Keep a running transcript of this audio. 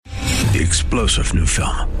The explosive new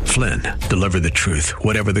film, Flynn, Deliver the Truth,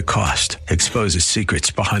 Whatever the Cost, exposes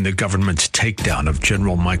secrets behind the government's takedown of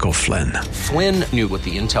General Michael Flynn. Flynn knew what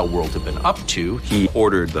the intel world had been up to. He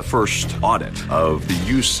ordered the first audit of the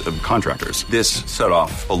use of contractors. This set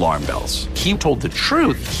off alarm bells. He told the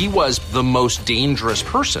truth. He was the most dangerous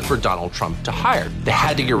person for Donald Trump to hire. They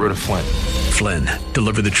had to get rid of Flynn. Flynn,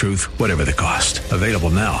 Deliver the Truth, Whatever the Cost. Available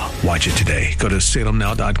now. Watch it today. Go to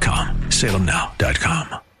salemnow.com.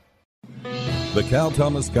 salemnow.com. The Cal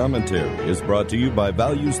Thomas Commentary is brought to you by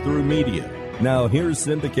Values Through Media. Now here's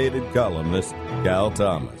syndicated columnist Cal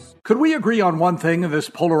Thomas. Could we agree on one thing in this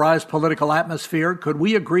polarized political atmosphere? Could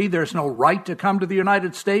we agree there's no right to come to the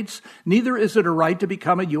United States? Neither is it a right to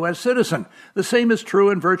become a U.S. citizen. The same is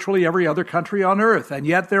true in virtually every other country on earth. And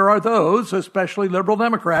yet there are those, especially liberal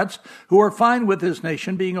Democrats, who are fine with this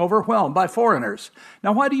nation being overwhelmed by foreigners.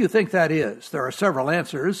 Now, why do you think that is? There are several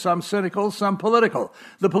answers, some cynical, some political.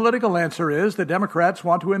 The political answer is the Democrats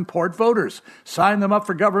want to import voters, sign them up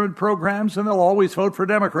for government programs, and they'll always vote for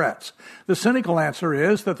Democrats. The cynical answer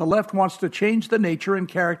is that the left wants to change the nature and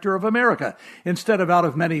character of America. Instead of out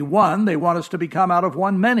of many one, they want us to become out of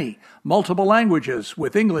one many, multiple languages,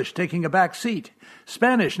 with English taking a back seat.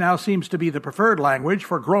 Spanish now seems to be the preferred language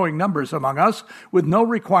for growing numbers among us, with no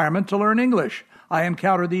requirement to learn English. I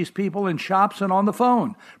encounter these people in shops and on the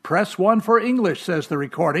phone. Press 1 for English, says the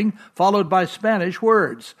recording, followed by Spanish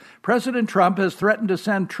words. President Trump has threatened to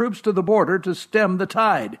send troops to the border to stem the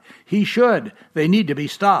tide. He should. They need to be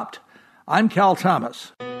stopped. I'm Cal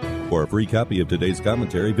Thomas. For a free copy of today's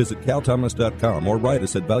commentary, visit calthomas.com or write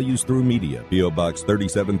us at Values Through Media, P.O. Box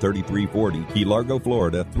 373340, Key Largo,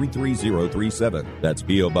 Florida 33037. That's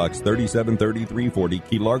P.O. Box 373340,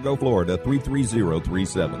 Key Largo, Florida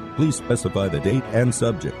 33037. Please specify the date and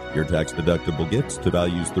subject. Your tax-deductible gifts to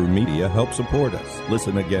Values Through Media help support us.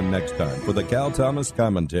 Listen again next time for the Cal Thomas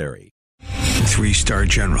Commentary. 3-star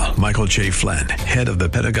General Michael J. Flynn, head of the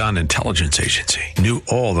Pentagon Intelligence Agency, knew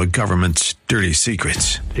all the government's dirty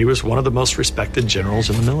secrets. He was one of the most respected generals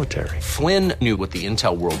in the military. Flynn knew what the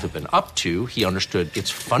intel world had been up to. He understood its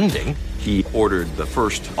funding. He ordered the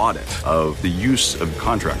first audit of the use of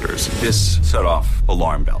contractors. This set off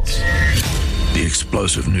alarm bells. The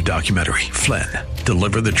explosive new documentary, Flynn,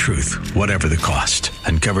 Deliver the Truth, Whatever the Cost,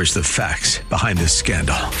 uncovers the facts behind this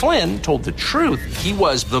scandal. Flynn told the truth. He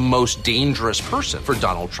was the most dangerous person for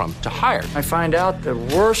Donald Trump to hire. I find out the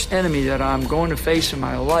worst enemy that I'm going to face in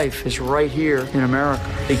my life is right here in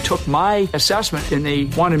America. They took my assessment and they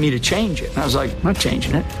wanted me to change it. And I was like, I'm not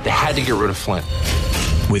changing it. They had to get rid of Flynn.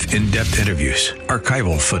 With in-depth interviews,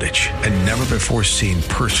 archival footage, and never-before-seen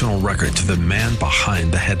personal records of the man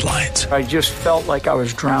behind the headlines. I just felt like I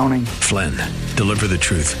was drowning. Flynn, Deliver the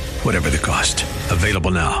Truth, Whatever the Cost.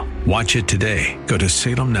 Available now. Watch it today. Go to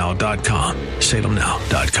salemnow.com.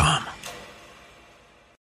 salemnow.com.